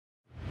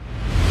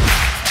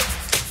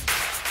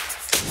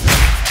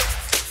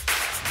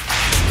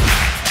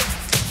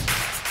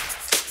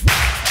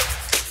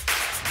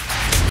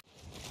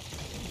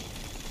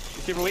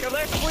super weak over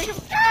there. Super weak.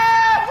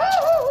 Ah!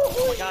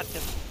 Oh my god.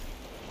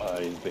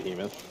 He's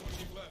behemoth.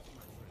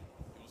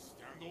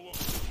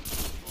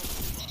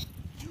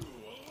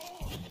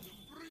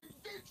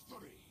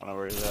 I don't know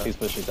where he's at. He's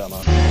pushing down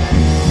on.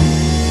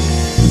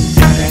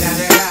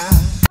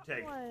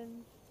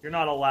 You're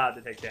not allowed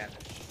to take damage.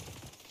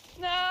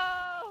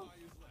 No!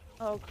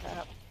 Oh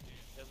crap.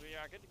 Yes, we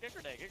are. Good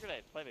grenade. Good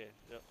grenade. Play me.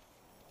 Yep.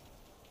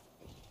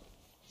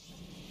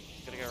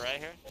 Gonna go right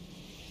here.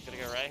 Gonna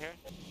go right here.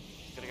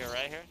 Gonna go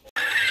right here.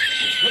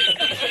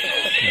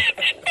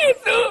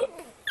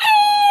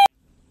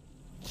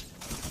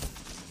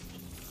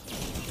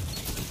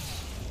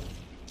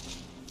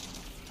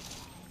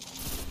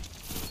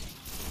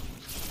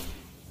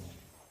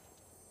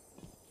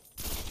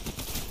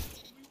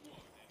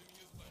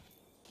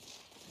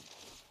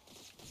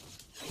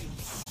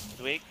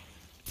 Weak.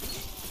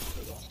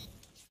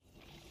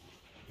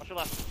 Watch your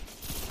left.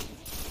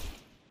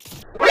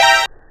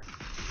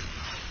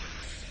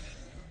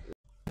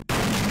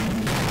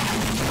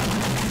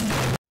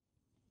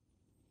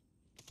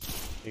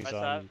 He's Nice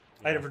on.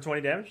 I hit him for 20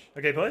 damage.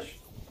 Okay, push.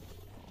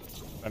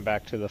 I'm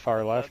back to the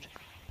far left.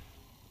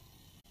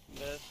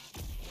 Good.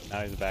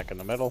 Now he's back in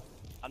the middle.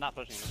 I'm not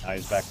pushing him. Now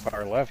he's back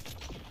far left.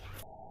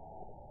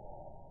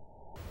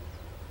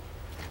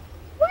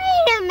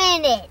 Wait a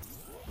minute!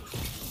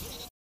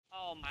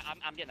 Oh my,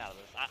 I'm getting out of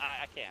this.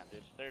 I can't,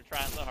 dude. They're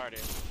trying so hard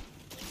here.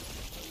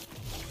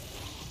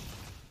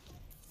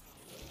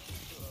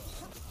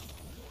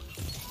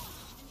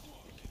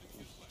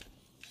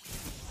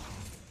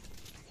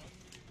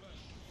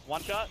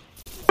 One shot.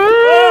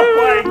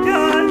 Oh my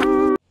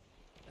god!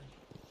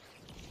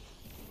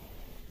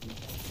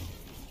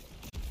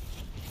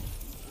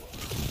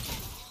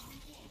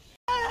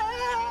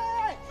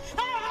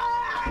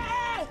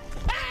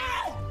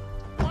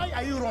 Why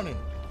are you running?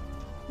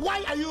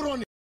 Why are you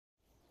running?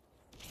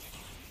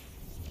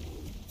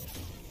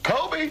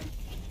 Kobe!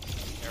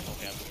 Careful,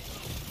 Cam.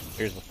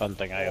 Here's the fun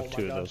thing, I have my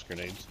two God. of those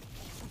grenades.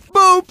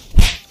 Boop!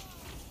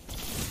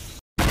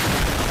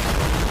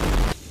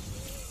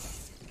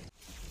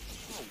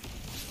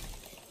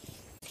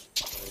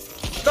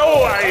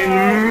 Oh, I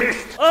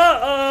missed!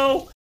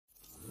 Uh-oh!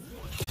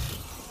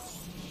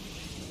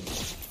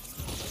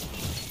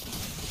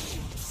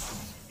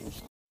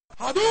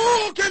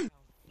 Hadouken!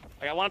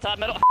 I got one top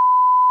middle.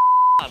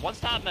 One's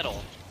top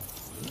middle.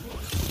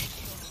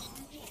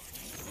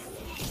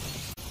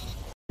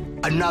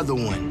 Another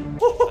one.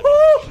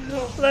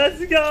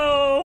 Let's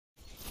go!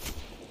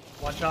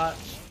 One shot.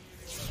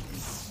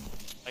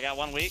 I got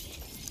one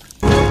weak.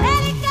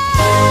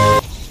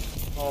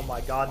 Oh my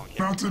god.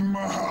 Not in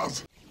my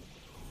house.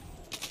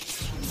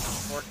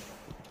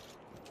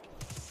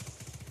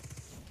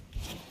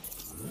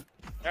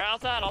 They're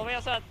outside, all the way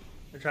outside.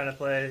 They're trying to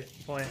play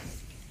point.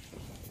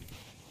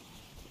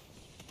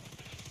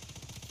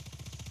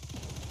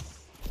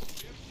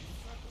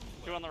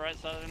 Two on the right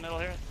side of the middle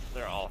here.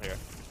 They're all here.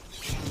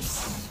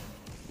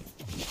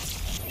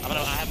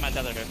 I have my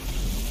tether here.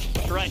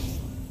 To right.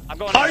 I'm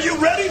going. Are you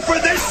ready for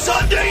this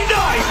Sunday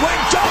night when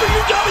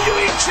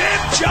WWE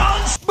Champ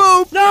John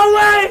Boop? No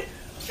way!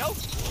 Go.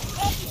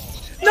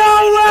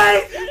 No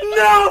way!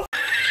 No!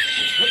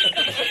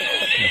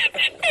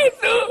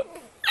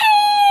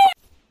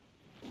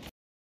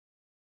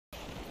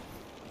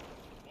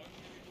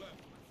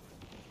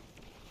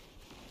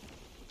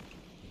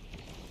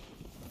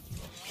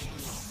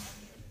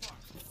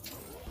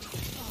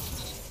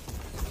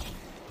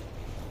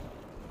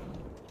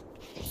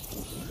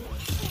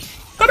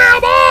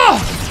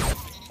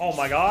 Oh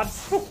my god.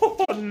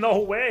 No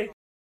way.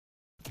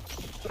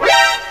 Oh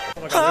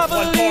my god, there's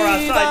one more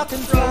outside.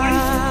 Bro,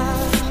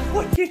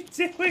 what are you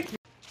doing?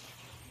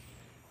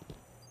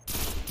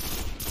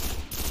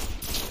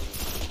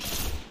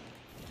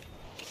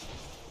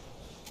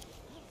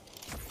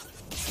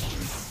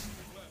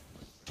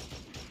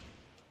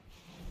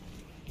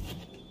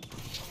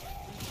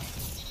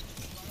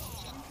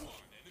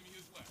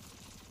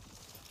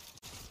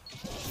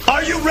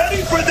 Are you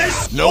ready for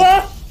this? Nope.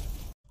 What?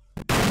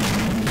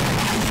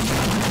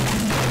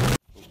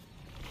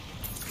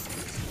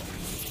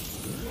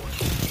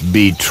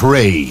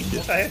 Betrayed.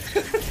 Yeah,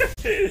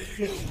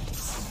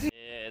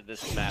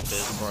 this map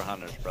is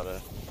 400,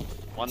 brother.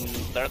 One,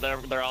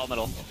 they're all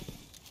middle.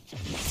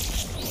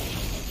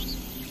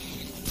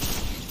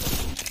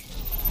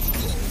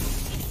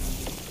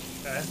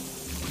 Okay.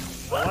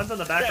 Well, one's on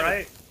the back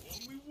right.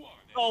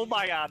 Oh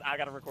my god, I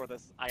gotta record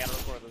this. I gotta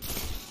record this.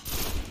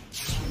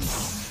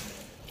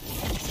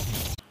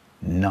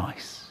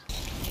 Nice.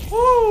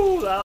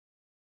 Woo! That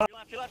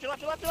You left.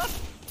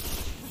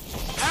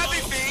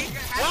 Happy feet.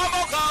 One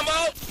more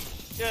combo.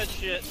 Good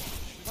shit.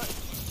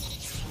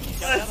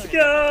 Let's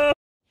go!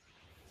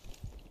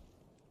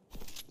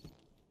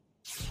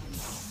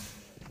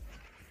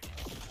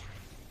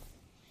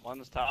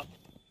 One's top.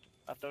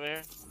 Left over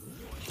here.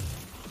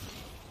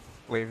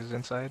 Wave is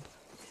inside.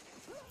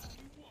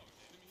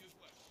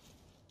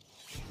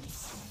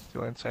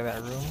 Still inside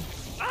that room.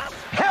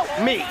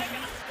 Help me.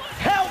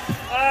 Help.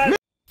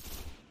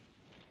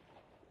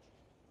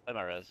 Play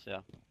my res,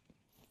 yeah.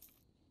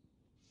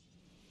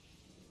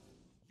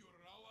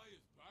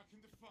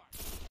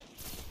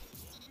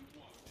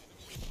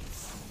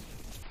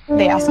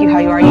 They ask you how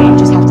you are, you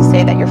just have to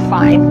say that you're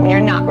fine when you're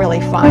not really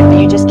fine,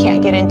 but you just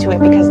can't get into it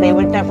because they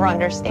would never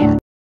understand.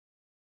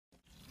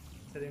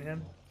 Hitting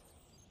him.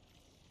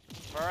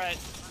 Alright.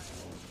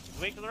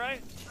 Weak to the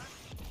right.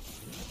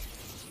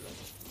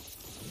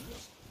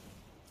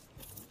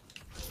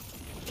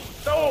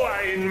 Oh,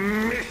 I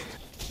missed.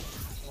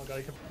 Oh my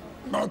god, he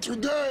Not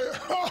today.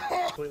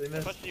 completely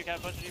missed. Push you,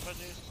 push you.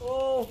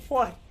 Oh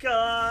my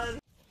god.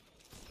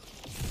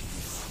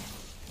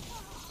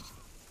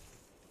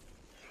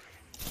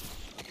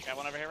 Got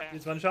one over here.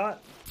 Use one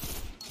shot.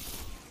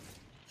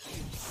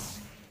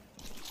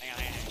 Hang on.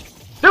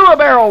 Do a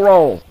barrel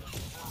roll!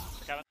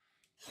 Coming.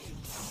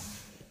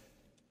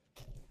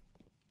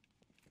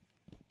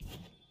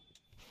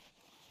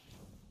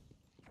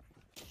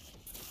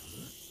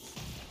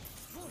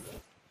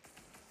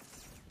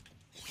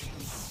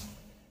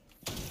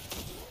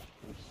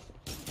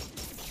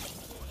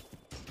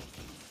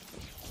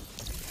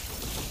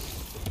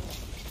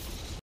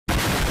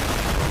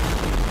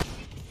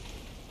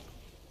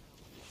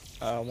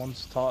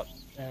 One's top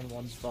and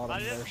one's bottom.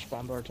 Their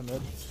spawn door to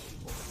mid.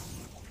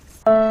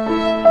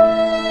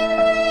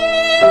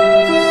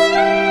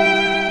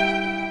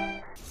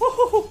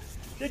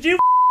 Did you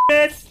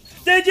miss?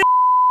 Did you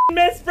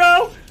miss,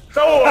 bro?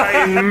 Oh,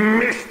 I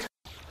missed.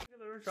 I've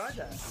never tried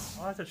that.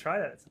 I'll have to try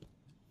that.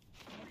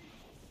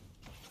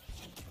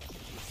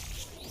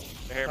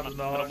 They're here, Top of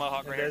the middle mohawk.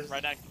 mohawk right here. It is.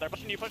 Right next. They're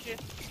pushing you.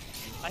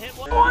 I hit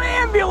one. Call an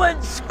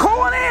ambulance!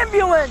 Call an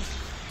ambulance!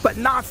 But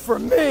not for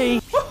me!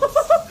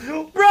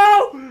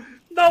 Bro!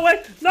 No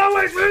way! No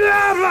way!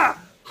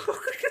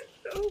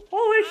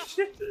 Holy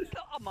shit!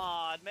 Come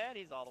on, man.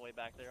 He's all the way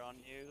back there on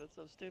you. That's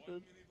so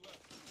stupid.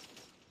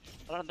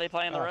 Why don't they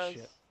play in the res?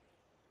 Shit.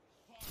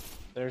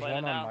 There's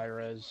Playing one it on now. my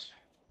res.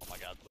 Oh my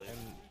god, please. And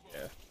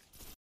yeah.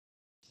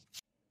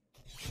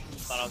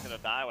 Thought I was gonna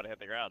die when I hit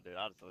the ground, dude,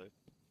 honestly.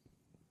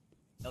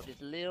 Oh, this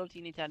little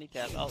teeny tiny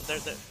tap. Oh,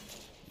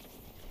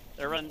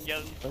 they're running,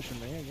 yo. Pushing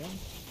me again.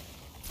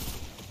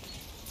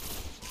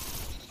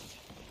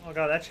 Oh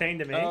god, that chained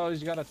to me. Oh,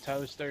 he's got a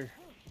toaster.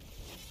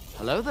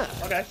 Hello there.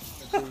 Okay.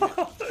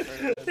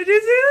 Did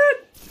you see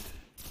it?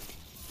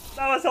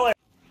 That was hilarious.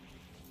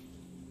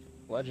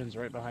 Legend's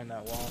right behind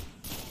that wall.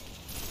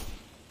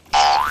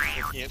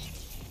 Cute.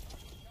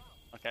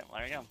 Okay, well,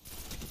 there you go.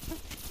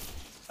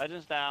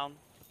 Legend's down.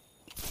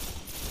 To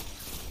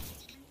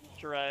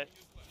your right.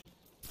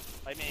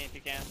 Fight me if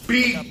you can.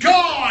 Be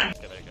gone!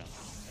 Okay, there you go.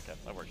 Okay,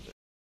 that works. Dude.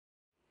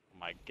 Oh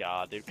my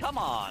god, dude. Come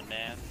on,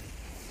 man.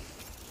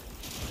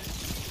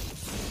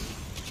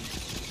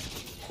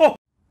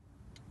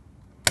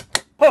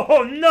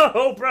 Oh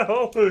no,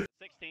 bro!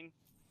 16.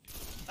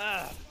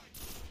 Ah.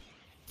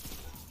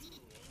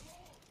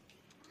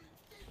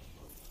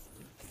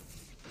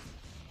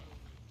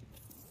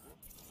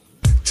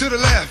 To the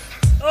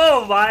left!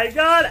 Oh my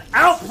god,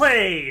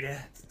 outplayed!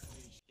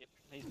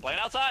 He's playing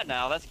outside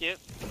now, that's cute.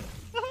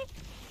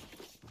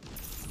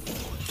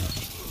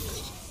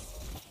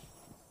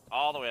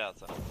 All the way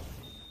outside.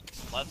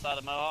 Left side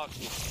of Mohawk.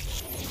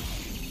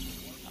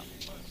 Oh.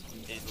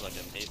 He's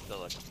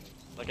still looking.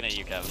 Looking at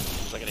you, Kevin.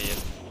 Looking at you.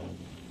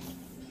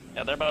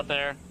 Yeah, they're both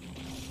there.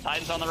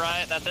 Titans on the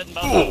right, that's it in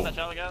both of them, that's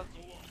how it goes.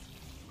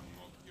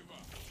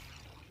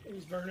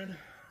 He's burning.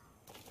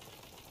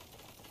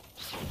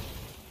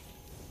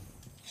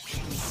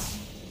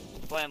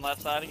 Playing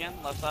left side again,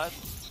 left side.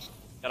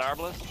 Got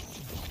Arbalest.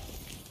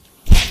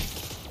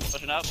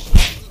 Pushing up.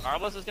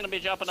 Arbalest is gonna be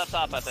jumping up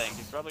top, I think.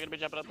 He's probably gonna be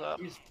jumping up top.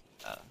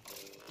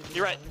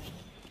 You're right.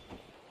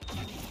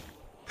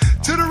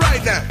 To the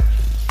right now!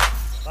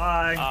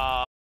 Bye.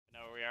 They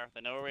know where we are.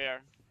 They know where we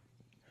are.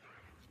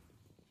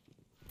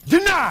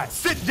 Denied!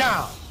 Sit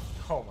down!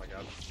 Oh my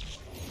god.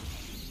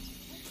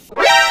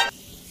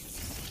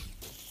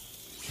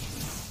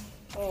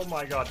 Oh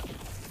my god.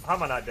 How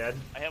am I not dead?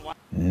 I hit one.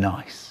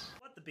 Nice.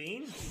 What, the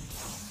bean?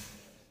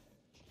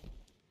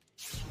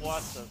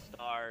 What the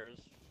stars?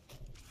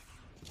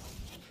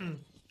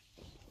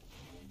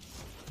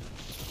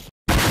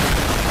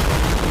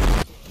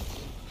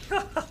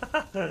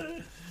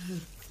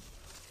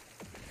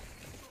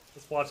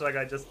 Just watch that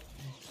guy just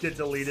get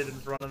deleted in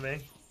front of me.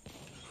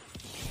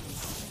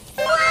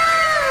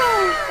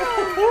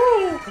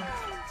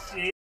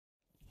 Gee.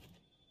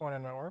 One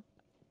in my orb.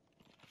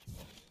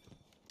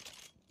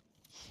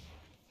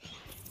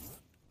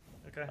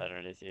 Okay. I don't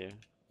really see you.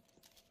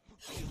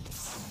 Oh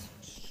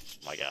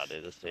my god,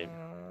 dude, this team.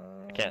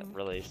 I can't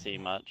really see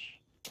much.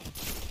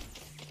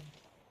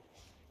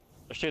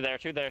 There's two there.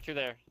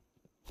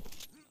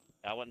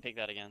 I wouldn't pick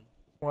that again.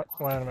 What?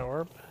 One in my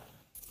orb.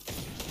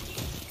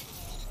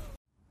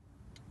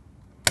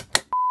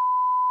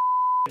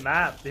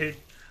 Map, dude.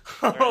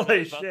 They're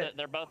Holy invis, shit.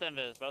 They're both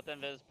invis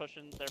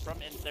pushing. They're from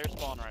their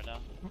spawn right now.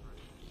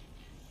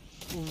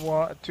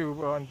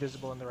 Two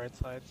invisible on the right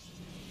side.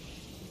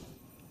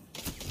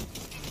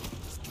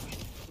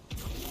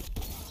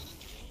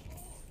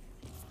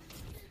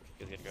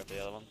 He's gonna go for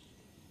the other one.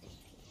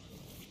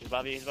 He's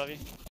above you. They're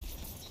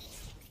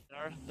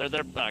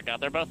oh god,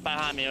 they're both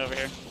behind me over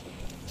here.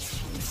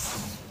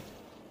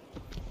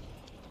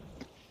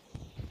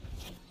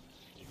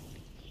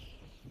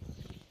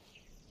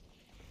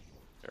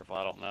 careful,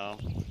 I don't know.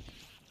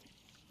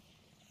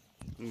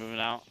 Moving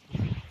out.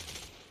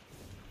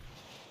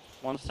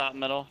 One's top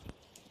middle.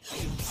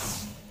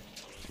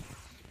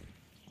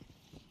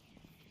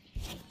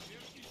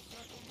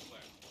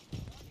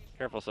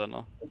 Careful,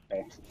 Sentinel.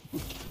 Okay.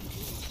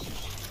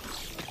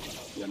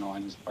 Yeah, no,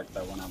 I just fucked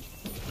that one up.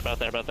 About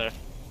there, about there.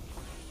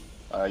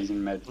 He's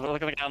in mid.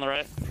 Look at the guy on the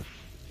right.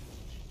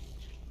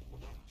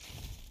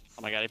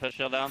 Oh my god, he put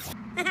shield down.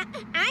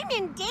 I'm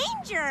in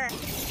danger!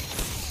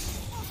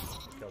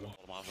 Hold him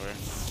off here.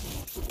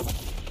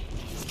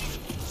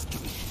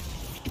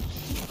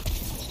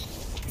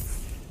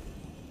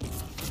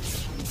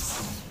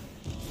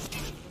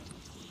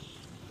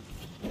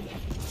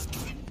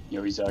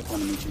 Yo, he's coming to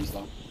me trees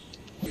low.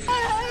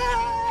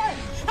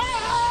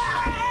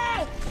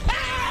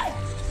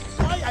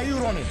 Why are you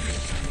running?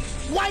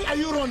 Why are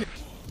you running?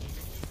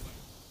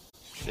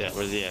 Yeah,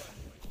 where's he at?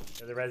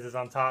 Yeah, the res is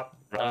on top.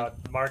 Run.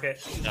 Mark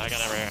it. Yeah, I got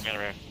it rare, I got it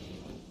rare.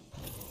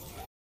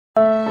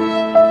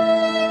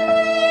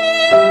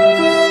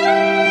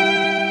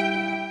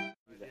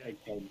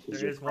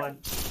 There is one.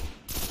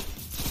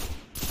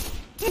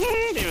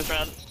 He was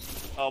red.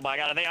 Oh my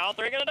god, I think all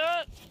three gonna do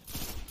it?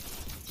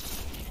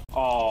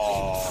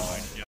 Oh.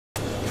 I'm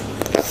not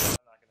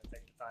gonna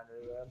take the time to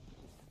do that.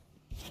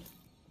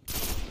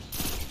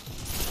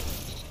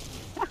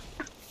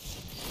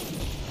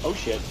 Oh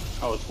shit.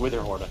 Oh, it's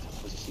Wither Horde. I thought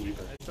it was a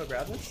Seaver. Let's go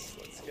grab this.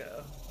 Let's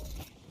go.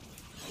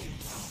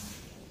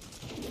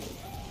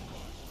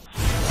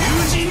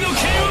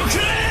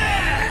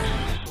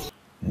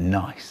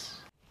 Nice.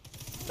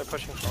 They're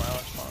pushing from our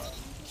spawn.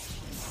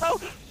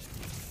 Oh!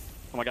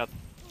 Oh my god.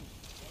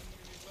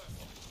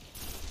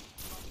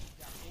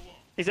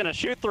 He's gonna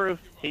shoot through.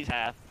 He's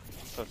half.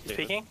 So stupid.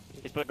 Peeking?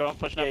 He's pushing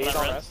up Yeah, for he's that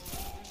on res. rest.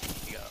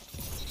 You go.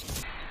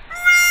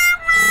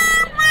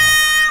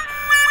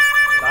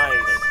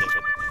 Nice. So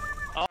stupid.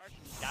 Oh,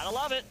 gotta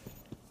love it.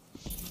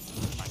 Oh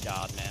my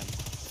god, man.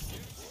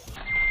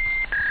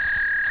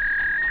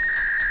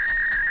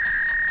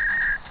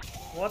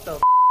 What the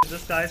f is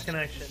this guy's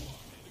connection?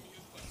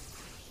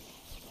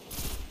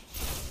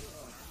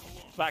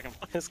 Back him.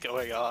 What's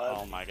going on?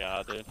 Oh my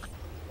god, dude.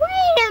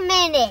 Wait a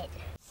minute!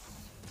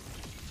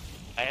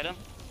 I hit him.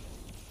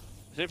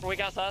 Super weak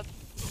outside.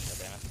 God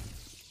damn it.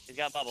 He's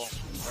got bubble.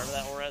 Wherever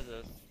that Ores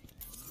is.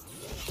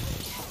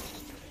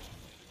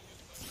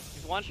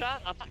 He's one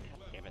shot? I'm not.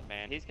 God damn it,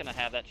 man. He's gonna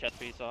have that chest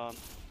piece on.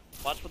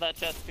 Watch for that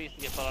chest piece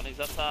to get put on. He's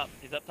up top.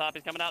 He's up top.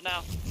 He's coming out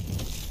now.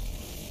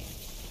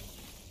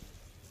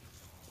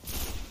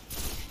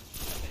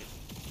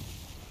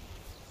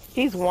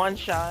 He's one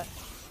shot.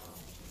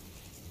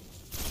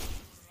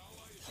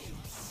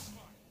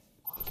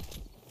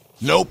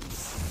 Nope.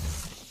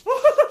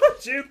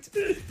 Juked!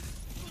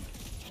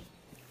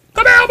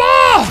 Come here, boy!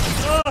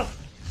 Oh!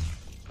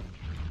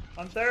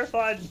 I'm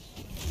terrified. He's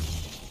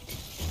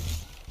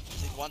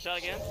one shot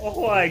again.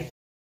 Oh my.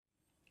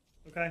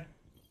 Okay.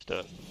 Let's do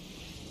it.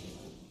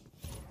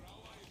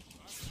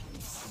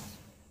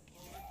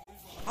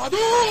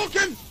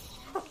 Hadouken!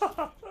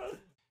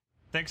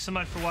 Thanks so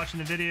much for watching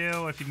the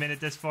video. If you made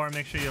it this far,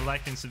 make sure you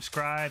like and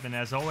subscribe. And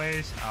as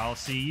always, I'll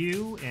see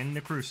you in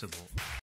the Crucible.